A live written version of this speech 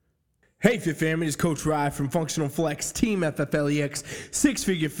Hey Fit Family, it's Coach Rye from Functional Flex, Team FFLEX, Six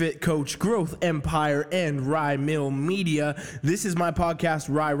Figure Fit Coach, Growth Empire, and Rye Mill Media. This is my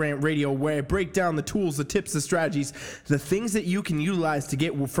podcast, Rye Rant Radio, where I break down the tools, the tips, the strategies, the things that you can utilize to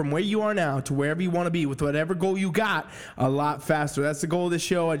get from where you are now to wherever you want to be with whatever goal you got a lot faster. That's the goal of this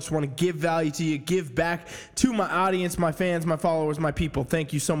show. I just want to give value to you, give back to my audience, my fans, my followers, my people.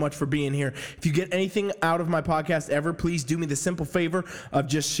 Thank you so much for being here. If you get anything out of my podcast ever, please do me the simple favor of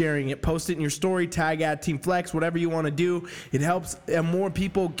just sharing it. Post it in your story, tag at Team Flex, whatever you want to do. It helps more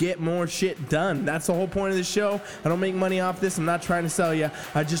people get more shit done. That's the whole point of this show. I don't make money off this. I'm not trying to sell you.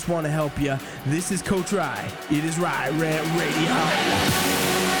 I just want to help you. This is Coach Rye. It is Rye Rant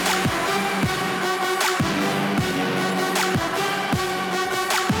Radio.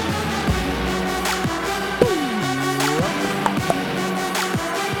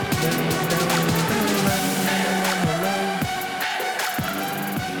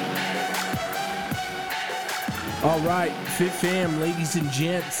 All right, Fit Fam, ladies and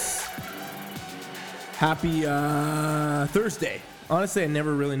gents, happy Thursday. Honestly, I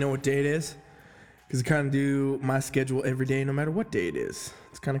never really know what day it is because I kind of do my schedule every day no matter what day it is.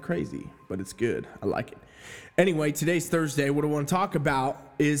 It's kind of crazy, but it's good. I like it. Anyway, today's Thursday. What I want to talk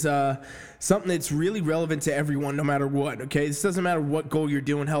about is something that's really relevant to everyone no matter what, okay? This doesn't matter what goal you're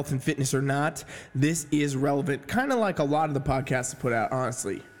doing, health and fitness or not. This is relevant, kind of like a lot of the podcasts I put out,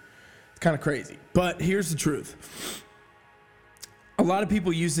 honestly. Kind of crazy, but here's the truth. A lot of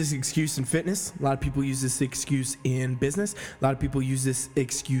people use this excuse in fitness. A lot of people use this excuse in business. A lot of people use this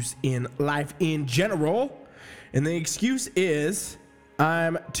excuse in life in general. And the excuse is,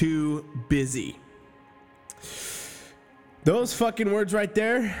 I'm too busy. Those fucking words right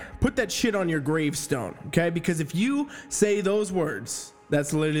there, put that shit on your gravestone, okay? Because if you say those words,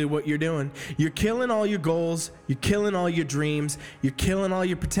 that's literally what you're doing. You're killing all your goals. You're killing all your dreams. You're killing all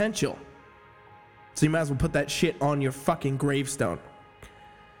your potential. So you might as well put that shit on your fucking gravestone.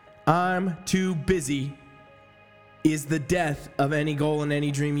 I'm too busy is the death of any goal and any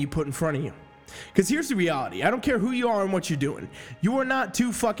dream you put in front of you. Because here's the reality. I don't care who you are and what you're doing. You are not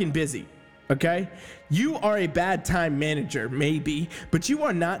too fucking busy, okay? You are a bad time manager, maybe, but you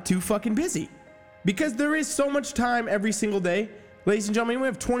are not too fucking busy. Because there is so much time every single day. Ladies and gentlemen, we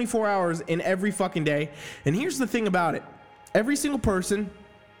have 24 hours in every fucking day. And here's the thing about it. Every single person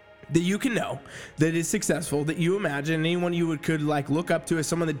that you can know that is successful, that you imagine, anyone you could like look up to as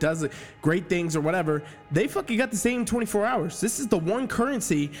someone that does great things or whatever, they fucking got the same 24 hours. This is the one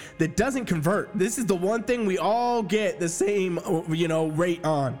currency that doesn't convert. This is the one thing we all get the same, rate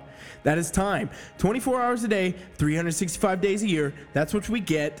on. That is time. 24 hours a day, 365 days a year. That's what we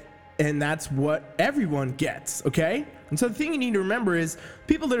get. And that's what everyone gets, okay? And so the thing you need to remember is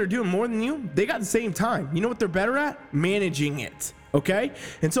people that are doing more than you, they got the same time. You know what they're better at? Managing it, okay?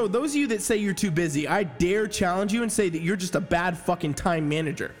 And so those of you that say you're too busy, I dare challenge you and say that you're just a bad fucking time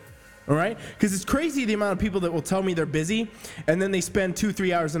manager, all right? Because it's crazy the amount of people that will tell me they're busy and then they spend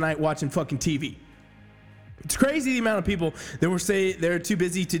 2-3 hours a night watching fucking TV. It's crazy the amount of people that will say they're too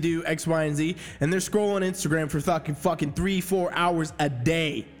busy to do X, Y, and Z, and they're scrolling Instagram for fucking 3-4 hours a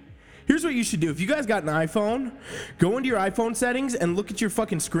day. Here's what you should do. If you guys got an iPhone, go into your iPhone settings and look at your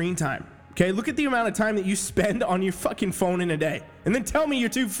fucking screen time. Okay, look at the amount of time that you spend on your fucking phone in a day. And then tell me you're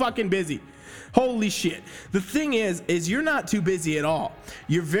too fucking busy. Holy shit. The thing is you're not too busy at all.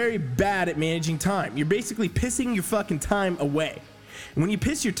 You're very bad at managing time. You're basically pissing your fucking time away. And when you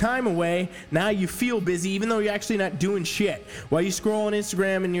piss your time away, now you feel busy even though you're actually not doing shit. While you scroll on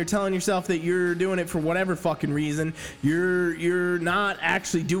Instagram and you're telling yourself that you're doing it for whatever fucking reason, you're not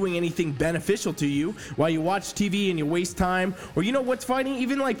actually doing anything beneficial to you. While you watch TV and you waste time, or you know what's funny?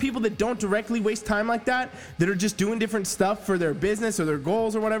 Even like people that don't directly waste time like that are just doing different stuff for their business or their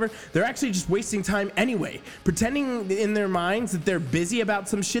goals or whatever, they're actually just wasting time anyway, pretending in their minds that they're busy about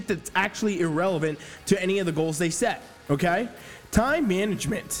some shit that's actually irrelevant to any of the goals they set, okay? Time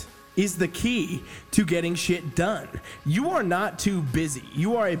management is the key to getting shit done. You are not too busy.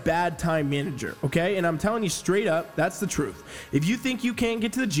 You are a bad time manager, okay? And I'm telling you straight up, that's the truth. If you think you can't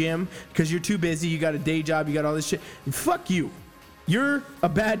get to the gym because you're too busy, you got a day job, you got all this shit, fuck you. You're a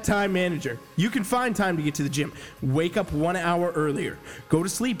bad time manager. You can find time to get to the gym. Wake up 1 hour earlier. Go to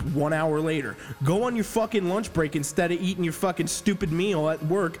sleep 1 hour later. Go on your fucking lunch break instead of eating your fucking stupid meal at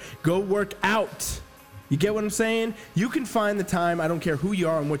work. Go work out. You get what I'm saying? You can find the time. I don't care who you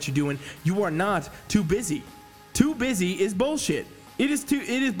are and what you're doing. You are not too busy. Too busy is bullshit. It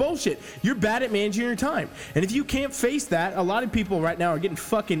is bullshit. You're bad at managing your time. And if you can't face that, a lot of people right now are getting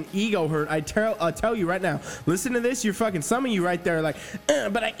fucking ego hurt. I'll tell you right now, listen to this, some of you right there are like,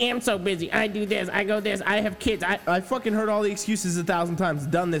 but I am so busy. I do this, I go this, I have kids. I fucking heard all the excuses 1,000 times,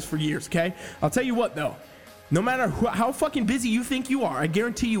 done this for years, okay? I'll tell you what though. No matter how fucking busy you think you are, I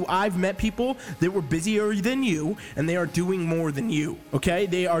guarantee you I've met people that were busier than you, and they are doing more than you, okay?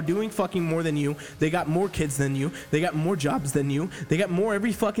 They are doing fucking more than you. They got more kids than you. They got more jobs than you. They got more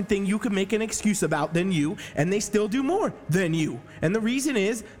every fucking thing you could make an excuse about than you, and they still do more than you. And the reason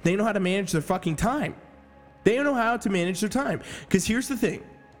is they know how to manage their fucking time. They know how to manage their time. Because here's the thing.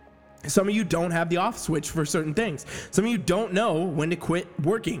 Some of you don't have the off switch for certain things. Some of you don't know when to quit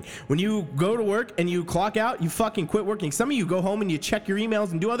working. When you go to work and you clock out, you fucking quit working. Some of you go home and you check your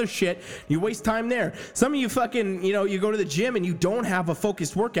emails and do other shit. You waste time there. Some of you fucking, you go to the gym and you don't have a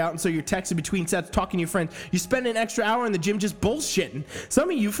focused workout, and so you're texting between sets, talking to your friends. You spend an extra hour in the gym just bullshitting. Some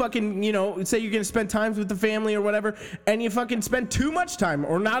of you fucking, say you're gonna spend time with the family or whatever, and you fucking spend too much time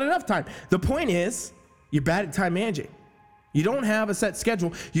or not enough time. The point is, you're bad at time managing. You don't have a set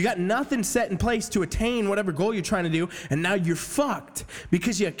schedule. You got nothing set in place to attain whatever goal you're trying to do, and now you're fucked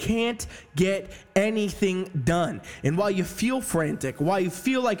because you can't get anything done. And while you feel frantic, while you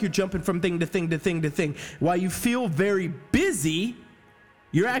feel like you're jumping from thing to thing to thing to thing, while you feel very busy,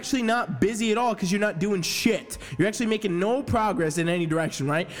 you're actually not busy at all because you're not doing shit. You're actually making no progress in any direction,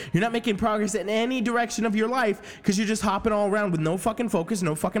 right? You're not making progress in any direction of your life because you're just hopping all around with no fucking focus,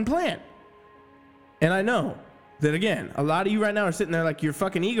 no fucking plan. And I know that, again, a lot of you right now are sitting there like your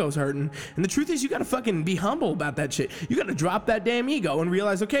fucking ego's hurting. And the truth is, you gotta fucking be humble about that shit. You gotta drop that damn ego and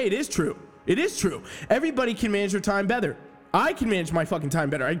realize, okay, it is true. It is true. Everybody can manage their time better. I can manage my fucking time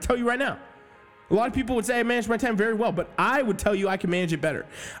better. I can tell you right now. A lot of people would say I manage my time very well, but I would tell you I can manage it better.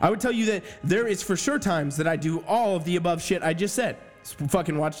 I would tell you that there is for sure times that I do all of the above shit I just said.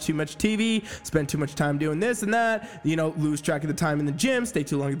 Fucking watch too much TV, spend too much time doing this and that, lose track of the time in the gym, stay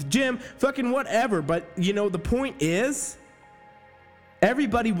too long at the gym, fucking whatever. But the point is,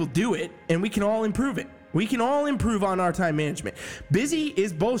 everybody will do it, and we can all improve it. We can all improve on our time management. Busy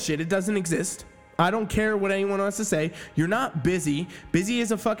is bullshit. It doesn't exist. I don't care what anyone wants to say. You're not busy. Busy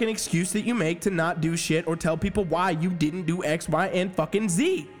is a fucking excuse that you make to not do shit or tell people why you didn't do X, Y, and fucking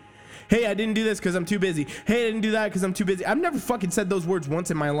Z. Hey, I didn't do this because I'm too busy. Hey, I didn't do that because I'm too busy. I've never fucking said those words once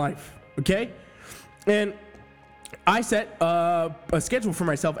in my life, okay? And I set a schedule for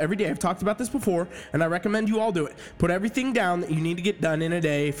myself every day. I've talked about this before, and I recommend you all do it. Put everything down that you need to get done in a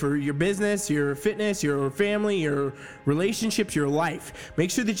day for your business, your fitness, your family, your relationships, your life.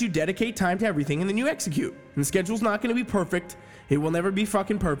 Make sure that you dedicate time to everything, and then you execute. And the schedule's not going to be perfect. It will never be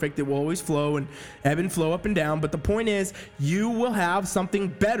fucking perfect. It will always flow and ebb and flow up and down. But the point is, you will have something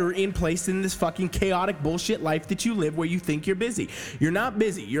better in place in this fucking chaotic bullshit life that you live where you think you're busy. You're not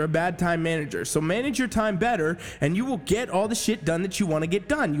busy. You're a bad time manager. So manage your time better, and you will get all the shit done that you want to get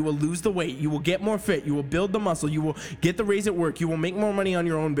done. You will lose the weight. You will get more fit. You will build the muscle. You will get the raise at work. You will make more money on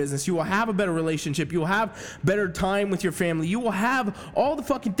your own business. You will have a better relationship. You will have better time with your family. You will have all the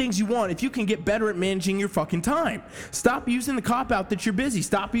fucking things you want if you can get better at managing your fucking time. Stop using the cop out that you're busy.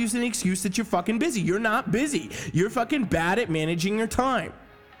 Stop using the excuse that you're fucking busy. You're not busy. You're fucking bad at managing your time.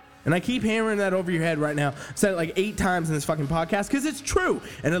 And I keep hammering that over your head right now. I said it like 8 times in this fucking podcast because it's true.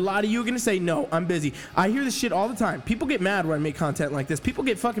 And a lot of you are going to say, no, I'm busy. I hear this shit all the time. People get mad when I make content like this. People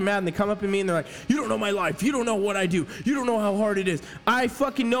get fucking mad and they come up to me and they're like, you don't know my life. You don't know what I do. You don't know how hard it is. I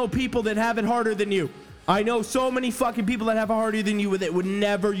fucking know people that have it harder than you. I know so many fucking people that have it harder than you that would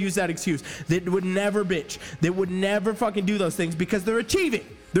never use that excuse, that would never bitch, that would never fucking do those things because they're achieving.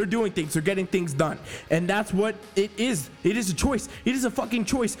 They're doing things. They're getting things done. And that's what it is. It is a choice. It is a fucking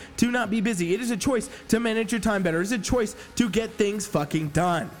choice to not be busy. It is a choice to manage your time better. It is a choice to get things fucking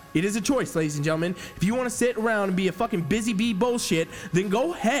done. It is a choice, ladies and gentlemen. If you want to sit around and be a fucking busy bee bullshit, then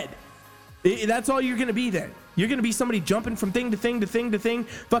go ahead. That's all you're going to be then. You're going to be somebody jumping from thing to thing to thing to thing,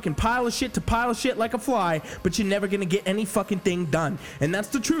 fucking pile of shit to pile of shit like a fly, but you're never going to get any fucking thing done. And that's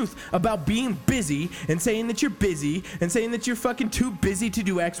the truth about being busy and saying that you're busy and saying that you're fucking too busy to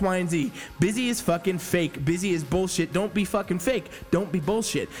do X, Y, and Z. Busy is fucking fake. Busy is bullshit. Don't be fucking fake. Don't be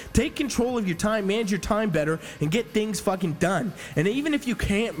bullshit. Take control of your time, manage your time better, and get things fucking done. And even if you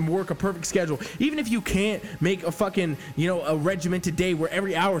can't work a perfect schedule, even if you can't make a fucking, a regimented day where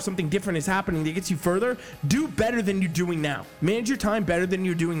every hour something different is happening that gets you further, do better than you're doing now. Manage your time better than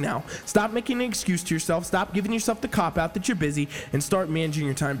you're doing now. Stop making an excuse to yourself. Stop giving yourself the cop-out that you're busy, and start managing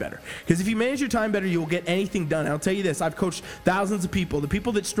your time better. Because if you manage your time better, you will get anything done. I'll tell you this, I've coached thousands of people. The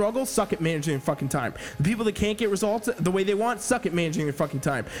people that struggle suck at managing their fucking time. The people that can't get results the way they want suck at managing their fucking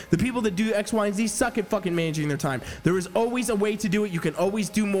time. The people that do X, Y, and Z suck at fucking managing their time. There is always a way to do it. You can always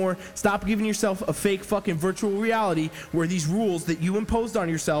do more. Stop giving yourself a fake fucking virtual reality where these rules that you imposed on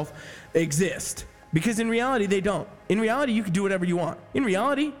yourself exist. Because in reality, they don't. In reality, you could do whatever you want. In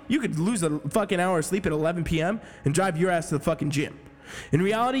reality, you could lose a fucking hour of sleep at 11 p.m. and drive your ass to the fucking gym. In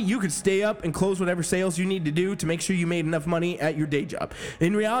reality, you could stay up and close whatever sales you need to do to make sure you made enough money at your day job.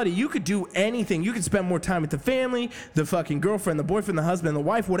 In reality, you could do anything. You could spend more time with the family, the fucking girlfriend, the boyfriend, the husband, the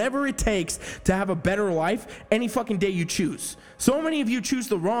wife, whatever it takes to have a better life any fucking day you choose. So many of you choose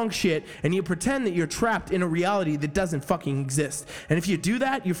the wrong shit and you pretend that you're trapped in a reality that doesn't fucking exist. And if you do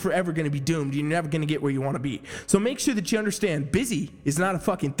that, you're forever going to be doomed. You're never going to get where you want to be. So make sure that you understand busy is not a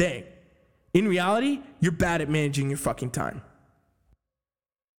fucking thing. In reality, you're bad at managing your fucking time.